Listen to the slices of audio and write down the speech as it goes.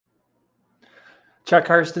Chuck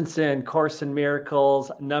Karstensen, Course in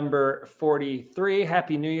Miracles, number 43.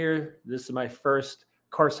 Happy New Year. This is my first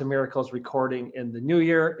Course in Miracles recording in the new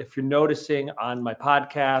year. If you're noticing on my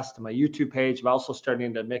podcast, and my YouTube page, I'm also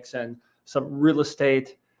starting to mix in some real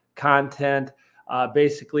estate content,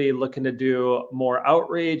 basically looking to do more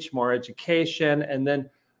outreach, more education, and then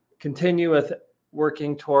continue with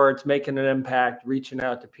working towards making an impact, reaching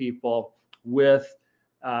out to people with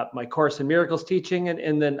my Course in Miracles teaching,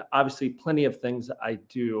 and then obviously plenty of things that I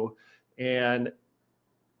do. And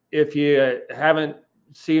if you haven't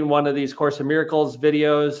seen one of these Course in Miracles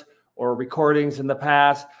videos or recordings in the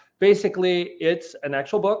past, basically it's an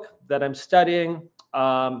actual book that I'm studying,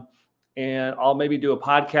 and I'll maybe do a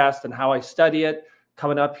podcast on how I study it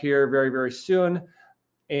coming up here very, very soon.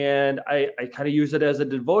 And I kind of use it as a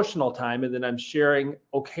devotional time, and then I'm sharing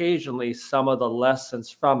occasionally some of the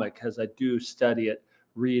lessons from it because I do study it,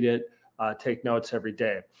 read it, take notes every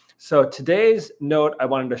day. So today's note I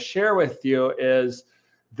wanted to share with you is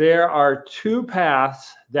there are two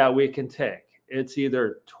paths that we can take. It's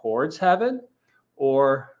either towards heaven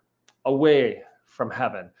or away from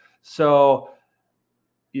heaven. So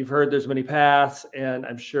you've heard there's many paths, and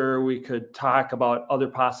I'm sure we could talk about other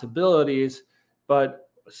possibilities, but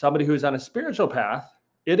somebody who's on a spiritual path,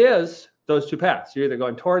 it is those two paths. You're either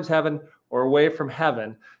going towards heaven or away from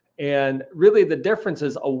heaven. And really the difference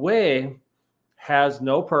is away has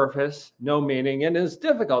no purpose, no meaning, and is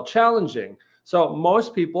difficult, challenging. So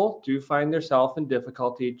most people do find themselves in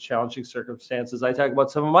difficulty, challenging circumstances. I talk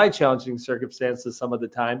about some of my challenging circumstances some of the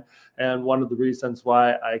time. And one of the reasons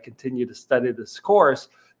why I continue to study this course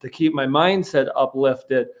to keep my mindset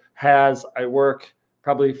uplifted as I work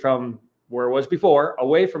probably from where it was before,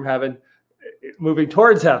 away from heaven, moving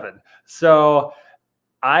towards heaven. So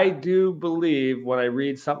I do believe when I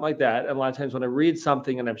read something like that, and a lot of times when I read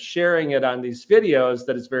something and I'm sharing it on these videos,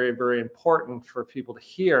 that it's very, very important for people to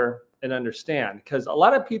hear and understand, because a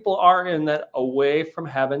lot of people are in that away from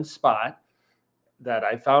heaven spot that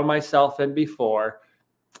I found myself in before,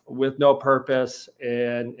 with no purpose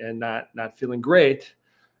and not feeling great.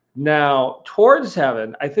 Now, towards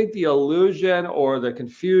heaven, I think the illusion or the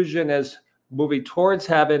confusion is moving towards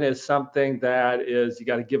heaven is something that is, you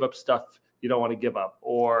got to give up stuff you don't want to give up,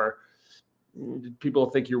 or people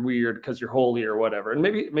think you're weird because you're holy or whatever. And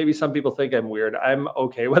maybe some people think I'm weird. I'm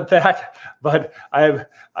okay with that, but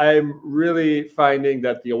I'm really finding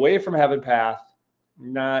that the away from heaven path,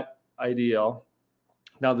 not ideal.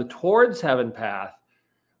 Now the towards heaven path,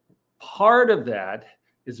 part of that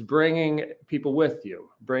is bringing people with you,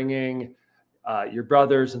 bringing your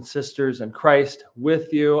brothers and sisters in Christ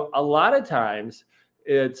with you. A lot of times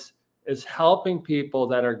it's helping people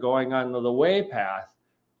that are going on the way path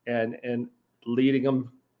and leading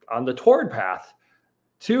them on the toward path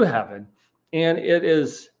to heaven. And it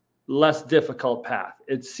is less difficult path.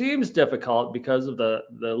 It seems difficult because of the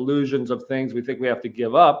illusions of things we think we have to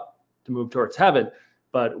give up to move towards heaven,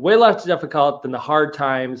 but way less difficult than the hard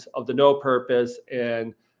times of the no purpose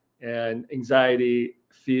and anxiety,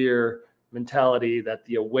 fear mentality that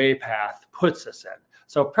the away path puts us in.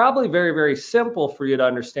 So probably very, very simple for you to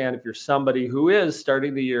understand if you're somebody who is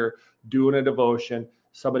starting the year doing a devotion,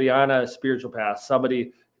 somebody on a spiritual path,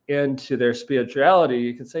 somebody into their spirituality.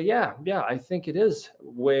 You can say, yeah, I think it is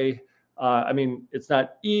way. It's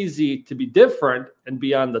not easy to be different and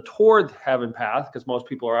be on the toward heaven path, because most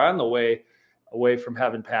people are on the way away from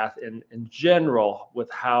heaven path in general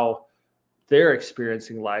with how they're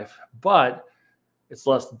experiencing life. But it's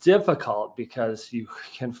less difficult because you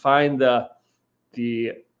can find the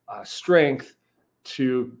strength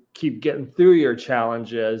to keep getting through your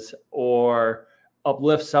challenges or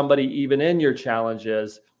uplift somebody even in your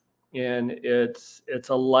challenges. And it's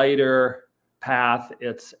a lighter path.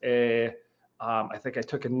 It's I think I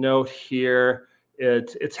took a note here.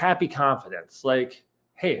 It's happy confidence. Like,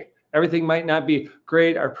 hey, everything might not be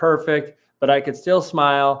great or perfect, but I could still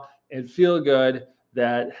smile and feel good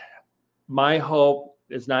that my hope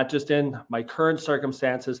is not just in my current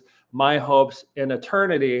circumstances, my hopes in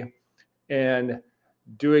eternity, and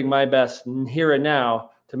doing my best here and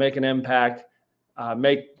now to make an impact,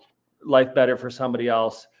 make life better for somebody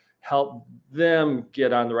else, help them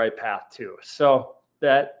get on the right path too. So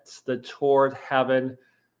that's the toward heaven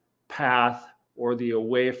path or the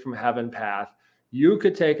away from heaven path. You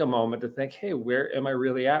could take a moment to think, hey, where am I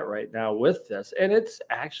really at right now with this? And it's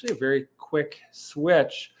actually a very quick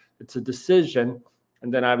switch. It's a decision.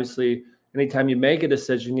 And then obviously, anytime you make a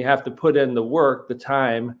decision, you have to put in the work, the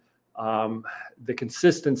time, the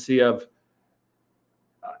consistency of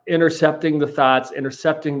intercepting the thoughts,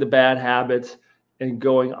 intercepting the bad habits, and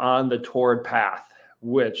going on the toward path,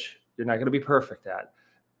 which you're not going to be perfect at.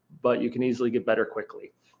 but you can easily get better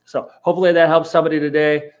quickly. So hopefully that helps somebody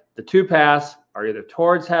today. The two paths are either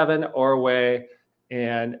towards heaven or away,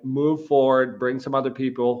 and move forward, bring some other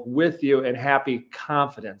people with you, and happy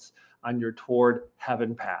confidence on your toward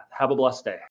heaven path. Have a blessed day.